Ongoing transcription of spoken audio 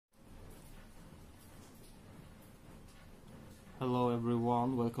Hello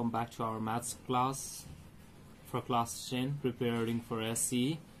everyone, welcome back to our maths class for class 10, preparing for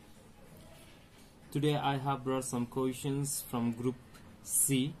SE. Today I have brought some questions from group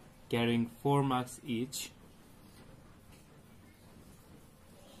C carrying 4 marks each.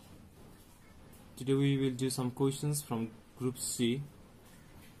 Today we will do some questions from group C.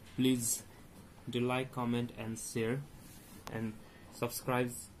 Please do like, comment and share, and subscribe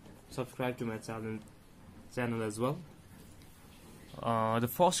to my channel as well. The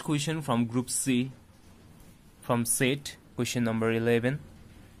first question from group C, from set, question number 11,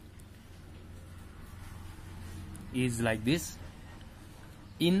 is like this.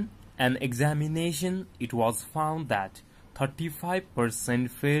 In an examination, it was found that 35%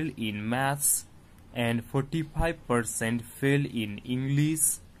 failed in maths and 45% failed in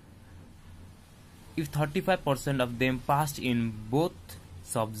English. If 35% of them passed in both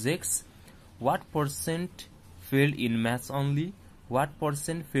subjects, what percent failed in maths only, what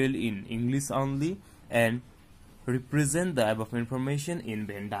percent failed in English only, and represent the above information in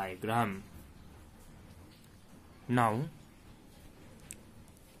Venn diagram. Now,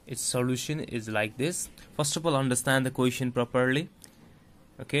 its solution is like this. First of all, understand the question properly,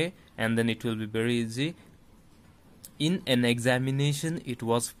 okay, and then it will be very easy. In an examination, it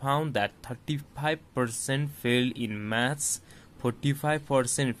was found that 35% failed in maths,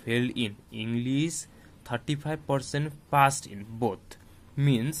 45% failed in English, 35% passed in both.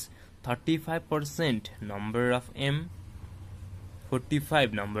 Means 35% number of M,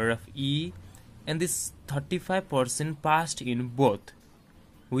 45 number of E, and this 35% passed in both.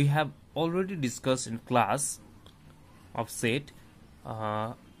 We have already discussed in class of set.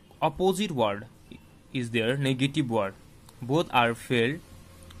 Opposite word is there, negative word. Both are failed,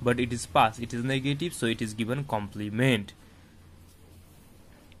 but it is passed. It is negative, so it is given complement.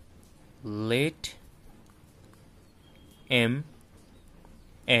 Let M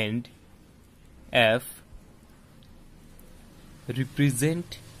and F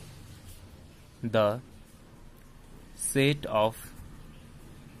represent the set of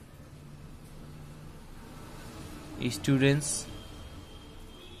students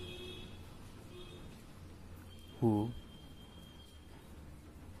who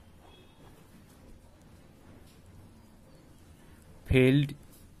failed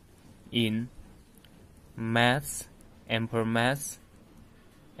in maths, M for maths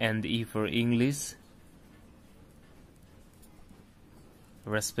and E for English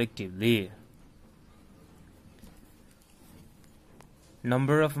respectively.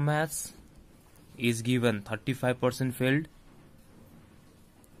 Number of maths is given 35% failed,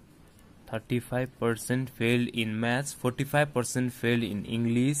 35% failed in maths, 45% failed in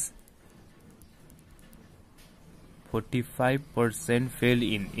English, 45% failed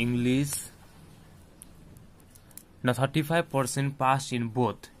in English. Now 35% passed in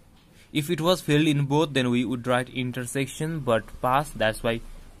both. If it was failed in both, then we would write intersection, but pass, that's why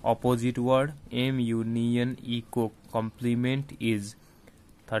opposite word M union E complement is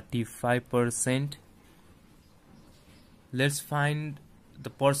 35%. Let's find the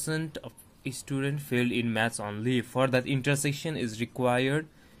percent of student failed in maths only. For that, intersection is required.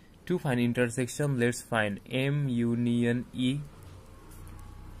 To find intersection, let's find M union E,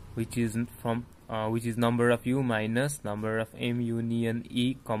 which is number of U minus number of M union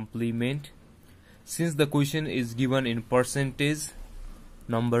E complement. Since the question is given in percentage,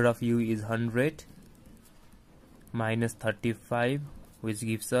 number of U is 100 minus 35, which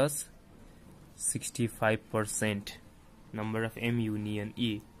gives us 65% number of M union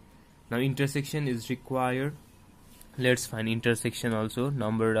E. Now intersection is required. Let's find intersection also,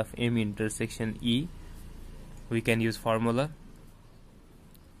 number of M intersection E. We can use formula.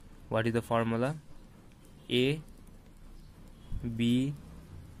 What is the formula? A, B,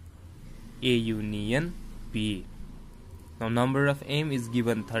 A union B. Now number of M is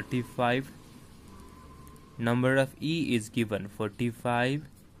given 35, number of E is given 45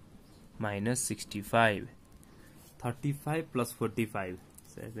 minus 65. 35 plus 45,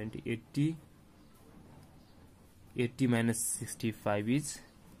 70, 80. 80 minus 65 is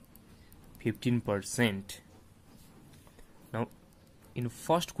 15%. Now in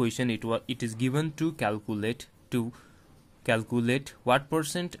first question, it is given to calculate what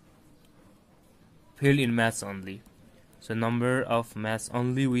percent failed in maths only. So number of maths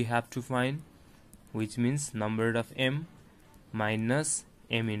only we have to find, which means number of M minus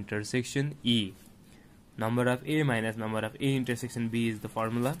M intersection E. Number of A minus number of A intersection B is the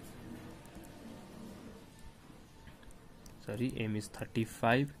formula. Sorry, M is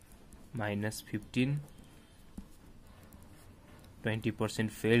 35 minus 15,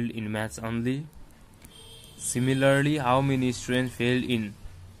 20% failed in maths only. Similarly, how many students failed in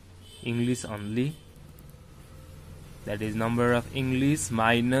English only? That is number of English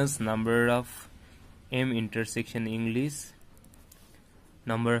minus number of M intersection English.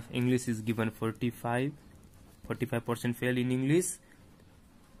 Number of English is given 45. 45% failed in English,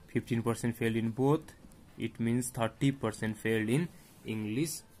 15% failed in both. It means 30% failed in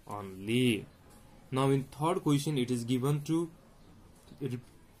English only. Now in third question, it is given to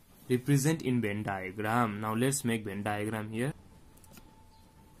represent in Venn diagram. Now let's make Venn diagram here.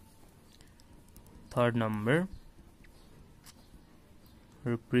 Third number,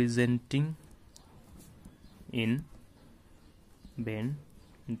 representing in Venn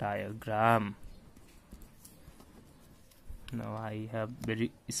diagram. Now I have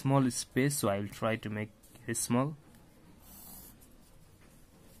very small space, so I will try to make it small.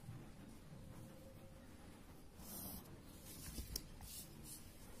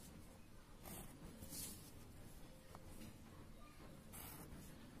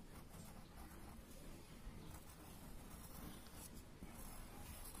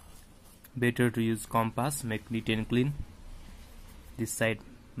 Better to use compass, make neat and clean. This side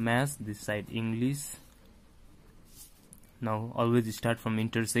math, this side English. Now always start from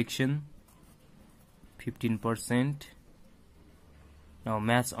intersection, 15%. Now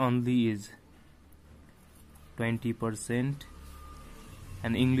maths only is 20%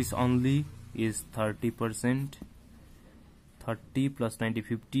 and English only is 30%. 30 plus 20,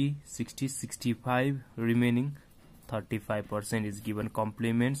 50, 60, 65, remaining 35% is given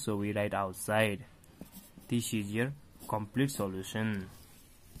complement, so we write outside. This is your complete solution.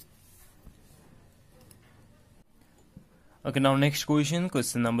 Okay, now next question,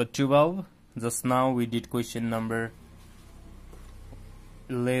 question number 12. Just now we did question number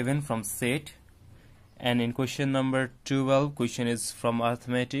 11 from set, and in question number 12, question is from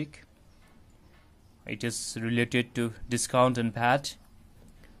arithmetic. It is related to discount and VAT.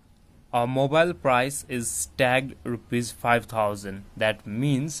 A mobile price is tagged rupees 5,000. That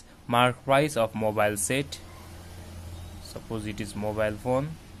means mark price of mobile set. Suppose it is mobile phone.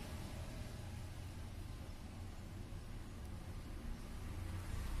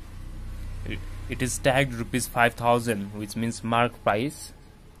 It is tagged rupees 5,000, which means mark price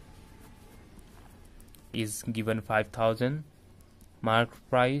is given 5,000. Mark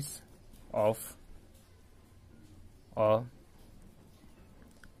price of a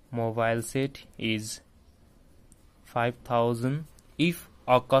mobile set is 5,000 if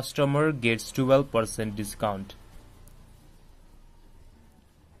a customer gets 12% discount.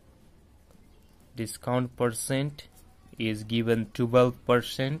 Discount percent is given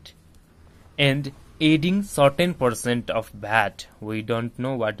 12%, and adding certain percent of VAT. We don't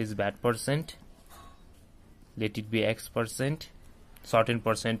know what is VAT percent. Let it be X percent. Certain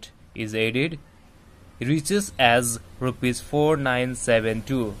percent is added. Reaches as rupees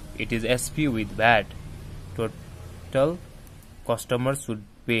 4972. It is SP with VAT. Total customers should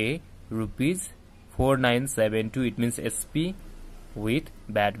pay rupees 4972. It means SP with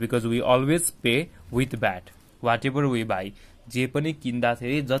VAT, because we always pay with VAT whatever we buy. जे पनि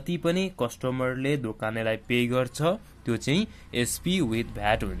किन्दाखेरि जति पनि कस्टमरले दोकानेलाई पे गर्छ त्यो चाहिँ SP with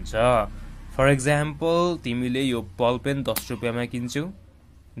VAT हुन्छ. फर एक्जाम्पल तिमीले यो ball pen 10 रुपैयाँमा किन्छौ,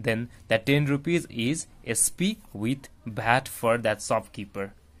 then that 10 rupees is SP with VAT for that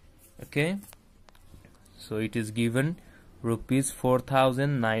shopkeeper. Okay, so it is given rupees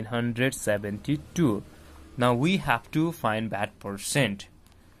 4,972. Now we have to find VAT percent.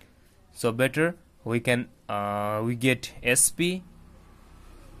 So better we can we get SP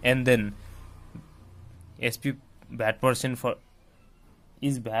and then SP VAT percent for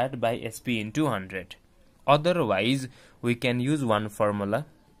is VAT by SP into 100. Otherwise we can use one formula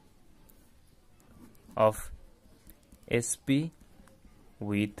of SP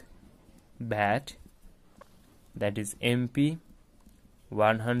with VAT, that is MP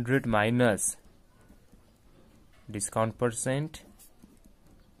 100 minus discount percent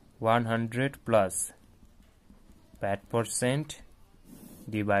 100 plus VAT percent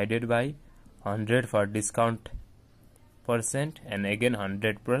divided by 100 for discount percent and again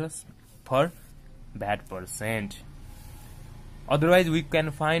 100 plus for VAT percent. Otherwise we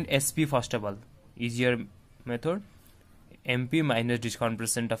can find SP first of all. Easier method, MP minus discount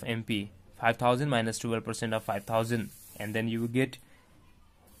percent of MP, 5,000 minus 12% of 5,000, and then you get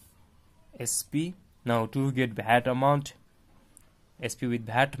SP. Now to get VAT amount, SP with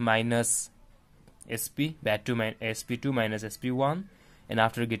VAT minus SP, VAT2 SP2 minus SP1, and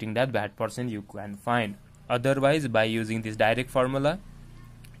after getting that VAT percent you can find. Otherwise by using this direct formula,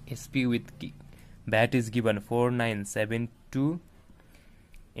 SP with VAT is given 4972,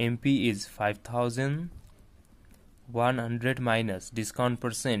 MP is 5,000 100 minus discount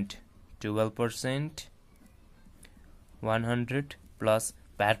percent 12%, 100 plus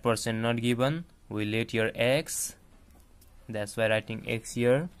VAT percent not given, we let here x, that's why writing x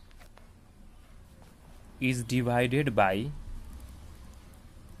here, is divided by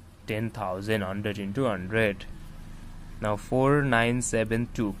 10,000, 100 into 100. Now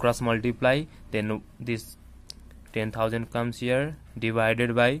 4972 cross multiply, then this 10,000 comes here,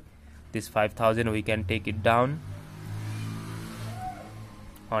 divided by this 5,000, we can take it down.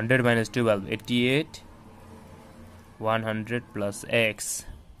 100 minus 12, 88, 100 plus x.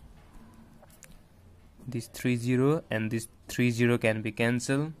 This 30 and this 30 can be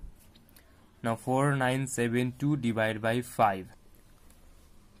cancelled. Now 4972 divided by 5.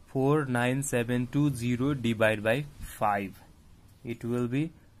 49720 divided by 5. It will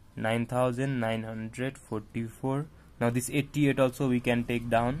be 9,944. Now this 88 also we can take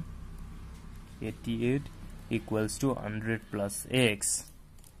down. 88 equals to 100 plus x.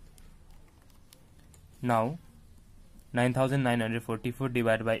 Now 9,944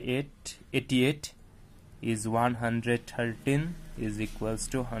 divided by 88 is 113 is equals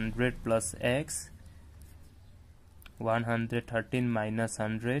to 100 plus x. 113 minus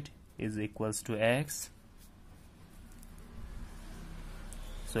 100 is equals to x.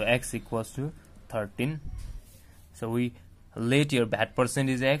 So x equals to 13. So we let your VAT percent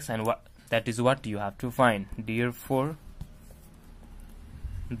is x, and that is what you have to find. Therefore,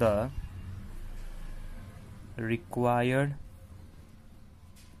 the required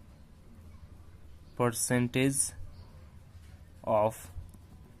percentage of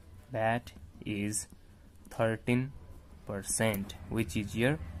VAT is 13%, which is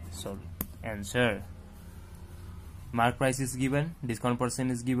your answer. Mark price is given, discount percent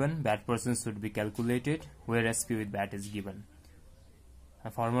is given, VAT percent should be calculated, where SP with VAT is given.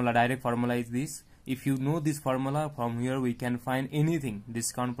 A formula, direct formula is this. If you know this formula, from here we can find anything: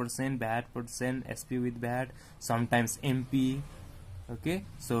 discount percent, VAT percent, SP with VAT, sometimes MP. Okay,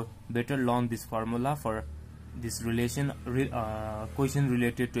 so better learn this formula for this relation question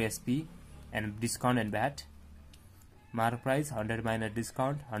related to SP and discount and VAT. Mark price 100 minus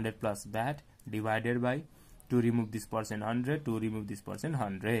discount, 100 plus VAT, divided by, to remove this percent 100, to remove this percent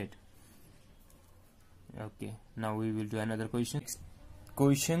 100. Okay, now we will do another question.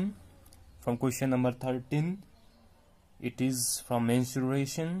 Question from question number 13. It is from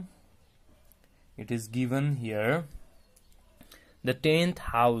mensuration. It is given here: the 10th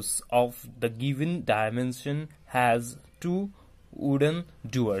house of the given dimension has 2 wooden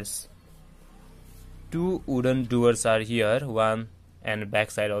doors. 2 wooden doors are here, one and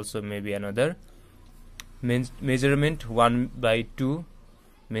backside also maybe another. Measurement 1 by 2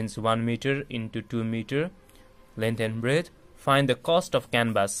 means 1 meter into 2 meter, length and breadth. Find the cost of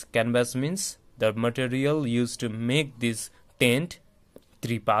canvas. Canvas means the material used to make this tent,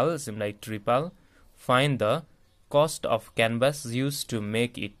 tripal, seem like tripal. Find the cost of canvas used to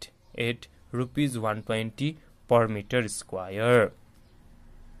make it at rupees 120 per meter square.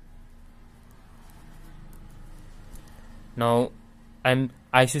 Now, an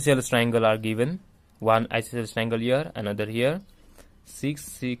isosceles triangle are given. One isosceles triangle here, another here. 6,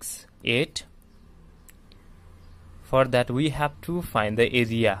 6, 8. For that we have to find the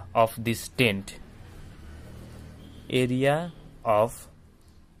area of this tent. Area of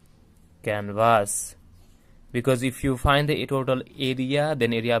canvas. Because if you find the total area,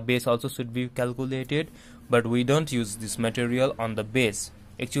 then area base also should be calculated. But we don't use this material on the base.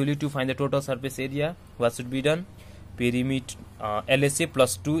 Actually, to find the total surface area, what should be done? Perimeter LSA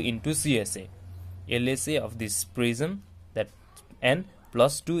plus 2 into CSA. LSA of this prism, that, and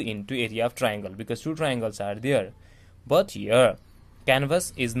plus 2 into area of triangle, because 2 triangles are there. But here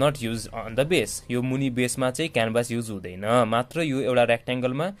canvas is not used on the base. यो मुनि base मा चाहिँ canvas use हुँदैन, मात्र यो एउटा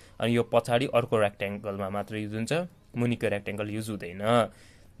rectangle मा अनि यो पछाडी अर्को रेक्टेंगल मा मात्र युज हुन्छ, मुनिको रेक्टेंगल युज हुँदैन.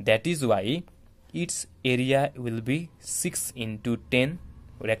 That is why its area will be 6 into 10.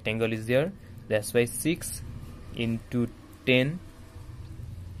 Rectangle is there, that's why 6 into 10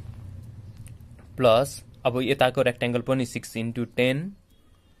 plus, अब यताको रेक्टेंगल पनि 6 into 10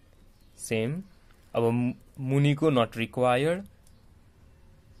 same. अब मुनिको not required,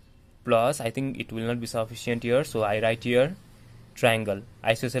 plus I think it will not be sufficient here, so I write here triangle.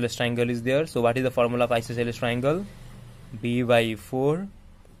 Isosceles triangle is there. So what is the formula of isosceles triangle? B by 4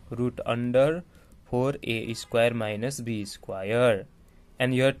 root under 4a square minus b square.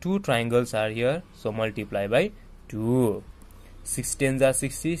 And here 2 triangles are here, so multiply by 2. 6 tens are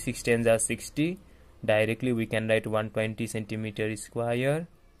 60, 6 tens are 60. Directly we can write 120 centimeter square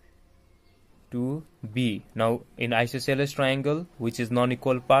to b. Now in isosceles triangle, which is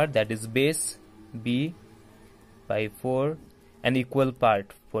non-equal part, that is base b, by 4, and equal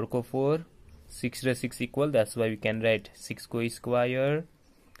part 4 को 4, 6 re 6 equal, that's why we can write 6 को square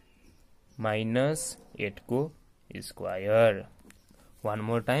minus 8 को square. One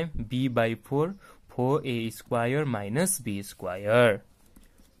more time, b by 4, 4a square minus b square.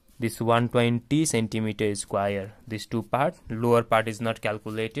 This 120 centimeter square. This two part, lower part is not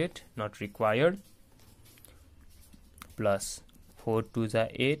calculated, not required. Plus 4 to the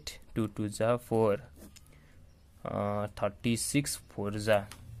 8, 2 to the 4. 36 4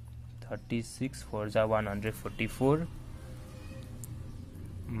 the 144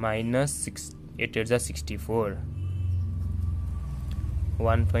 minus 6 8 is the 64.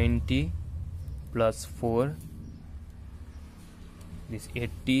 120 plus 4, this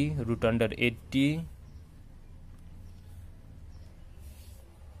 80, root under 80,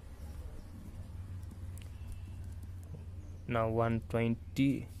 now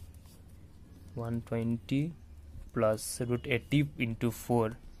 120 plus root 80 into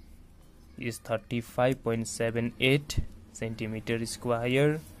 4 is 35.78 centimeter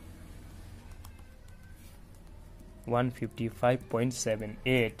square,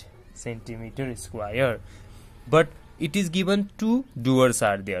 155.78 centimeter square. But it is given two doers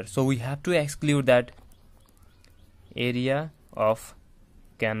are there, so we have to exclude that area of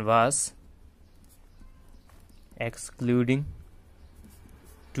canvas excluding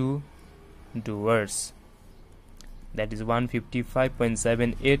two doers. That is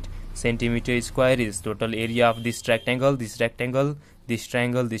 155.78 centimeter square is total area of this rectangle, this rectangle, this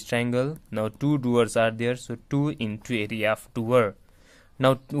triangle, this triangle. Now two doers are there, so 2 into area of doer.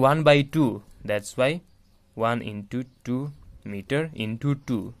 Now 1 by 2, that's why 1 into 2 meter into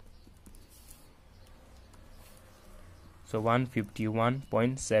 2. So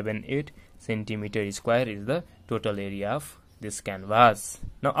 151.78 centimeter square is the total area of this canvas.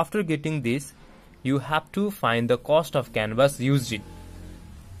 Now after getting this, you have to find the cost of canvas used.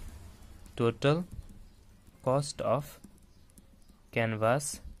 Total cost of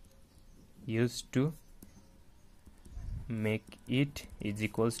canvas used to make it is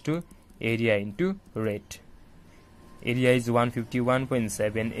equals to area into rate. Area is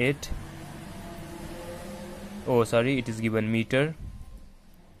 151.78. Oh sorry, it is given meter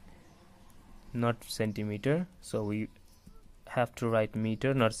not centimeter, so we have to write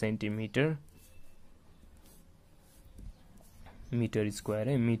meter not centimeter. Meter square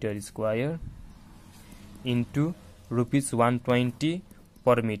into rupees 120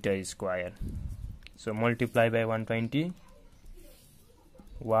 per meter square. So multiply by 120,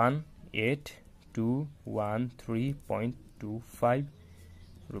 18213.25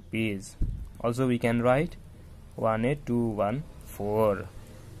 rupees. Also we can write 18214.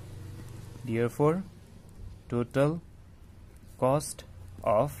 Therefore total cost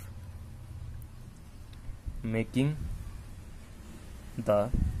of making the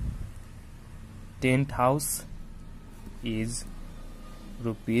tent house is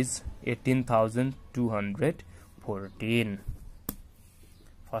rupees 18,214.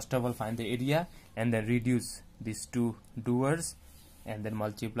 First of all find the area and then reduce these two doers and then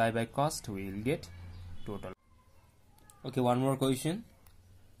multiply by cost, we will get total. Okay, one more question.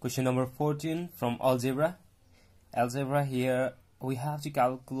 Question number 14 from algebra. Algebra, here we have to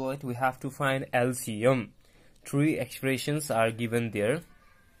calculate, we have to find LCM. Three expressions are given there.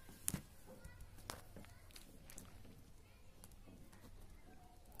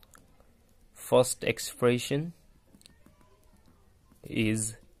 First expression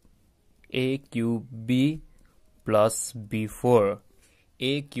is a cube b plus b4.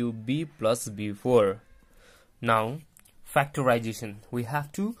 A cube b plus b4. Now factorization, we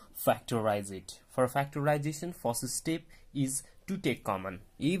have to factorize it. For factorization, first step is to take common.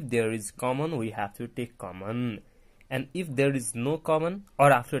 If there is common, we have to take common, and if there is no common,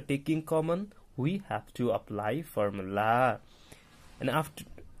 or after taking common, we have to apply formula. And after,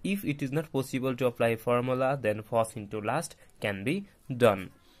 if it is not possible to apply formula, then first into last can be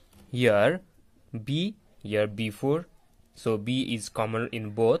done. Here b, here b4, so b is common in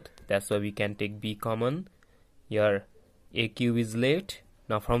both, that's why we can take b common. Here a cube is left.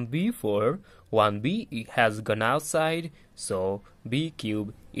 Now from b4, 1b has gone outside, so b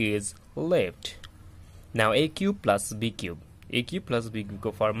cube is left. Now a cube plus b cube. A cube plus b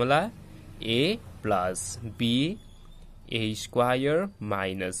cube formula, a plus b a square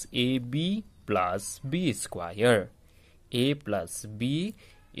minus ab plus b square. A plus b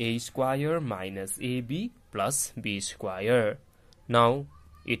a square minus ab plus b square. Now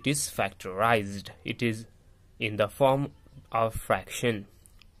it is factorized. It is in the form of fraction.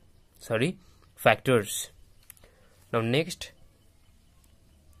 Sorry, factors. Now next,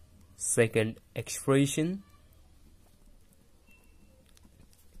 second expression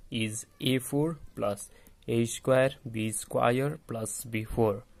is a4 plus a square b square plus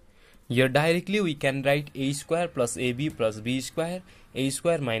b4. Here directly we can write a square plus ab plus b square, a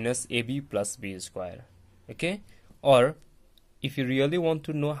square minus ab plus b square. Okay, or if you really want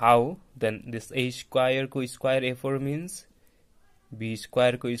to know how, then this a square ko square a4 means b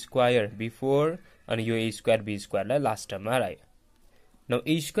square ko square b4 and yo a square b square la last term ma. Now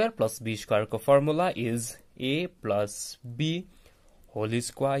a square plus b square ko formula is a plus b whole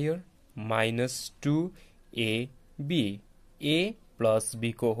square minus 2ab. A plus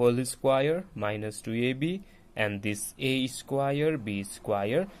b ko whole square minus 2ab, and this a square b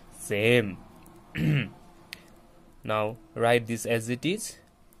square same. Now write this as it is,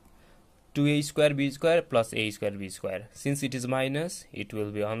 2a square b square plus a square b square. Since it is minus, it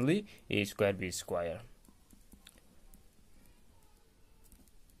will be only a square b square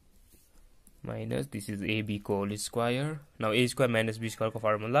minus this is ab ko whole square. Now a square minus b square ko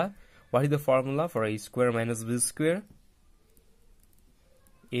formula. What is the formula for a square minus b square?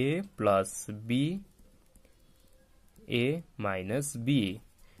 A plus b, a minus b.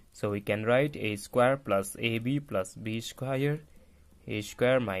 So we can write a square plus ab plus b square, a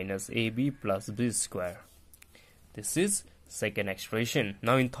square minus ab plus b square. This is second expression.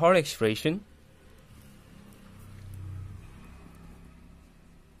 Now in third expression,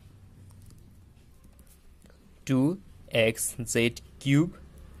 two x z cube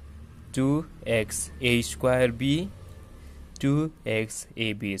 2x a square b 2x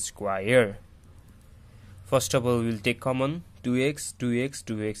ab square. First of all, we will take common 2x, 2x,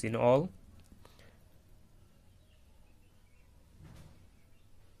 2x in all.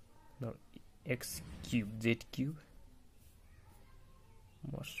 Now x cube, z cube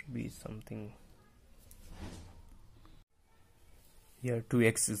must be something. Here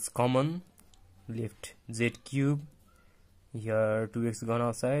 2x is common, left z cube. Here 2x gone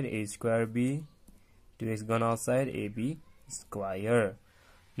outside, a square b, 2x gone outside, ab square.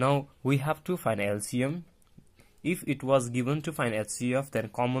 Now we have to find LCM. If it was given to find HCF, then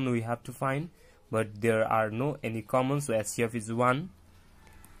common we have to find, but there are no any common, so HCF is 1.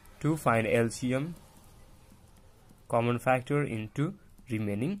 To find LCM, common factor into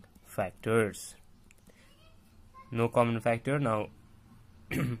remaining factors. No common factor now,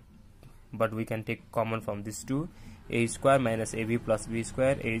 but we can take common from this two. A square minus ab plus b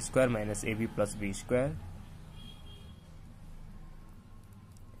square, a square minus ab plus b square.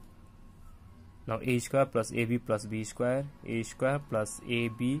 Now a square plus ab plus b square, a square plus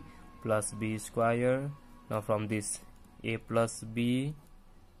ab plus b square. Now from this a plus b,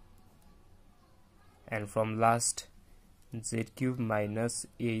 and from last z cube minus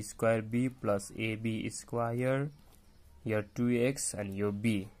a square b plus ab square. Here 2x and your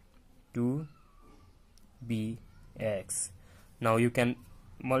b 2bx. Now you can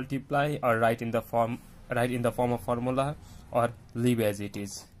multiply or write in the form of formula, or leave as it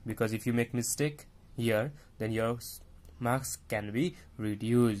is, because if you make mistake here, then your marks can be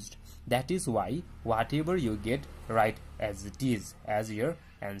reduced. That is why whatever you get, write as it is as your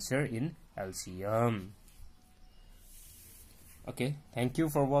answer in LCM. Okay, thank you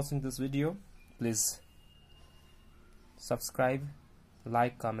for watching this video. Please subscribe,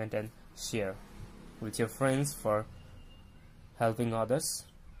 like, comment and share with your friends for helping others.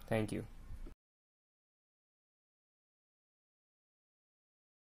 Thank you.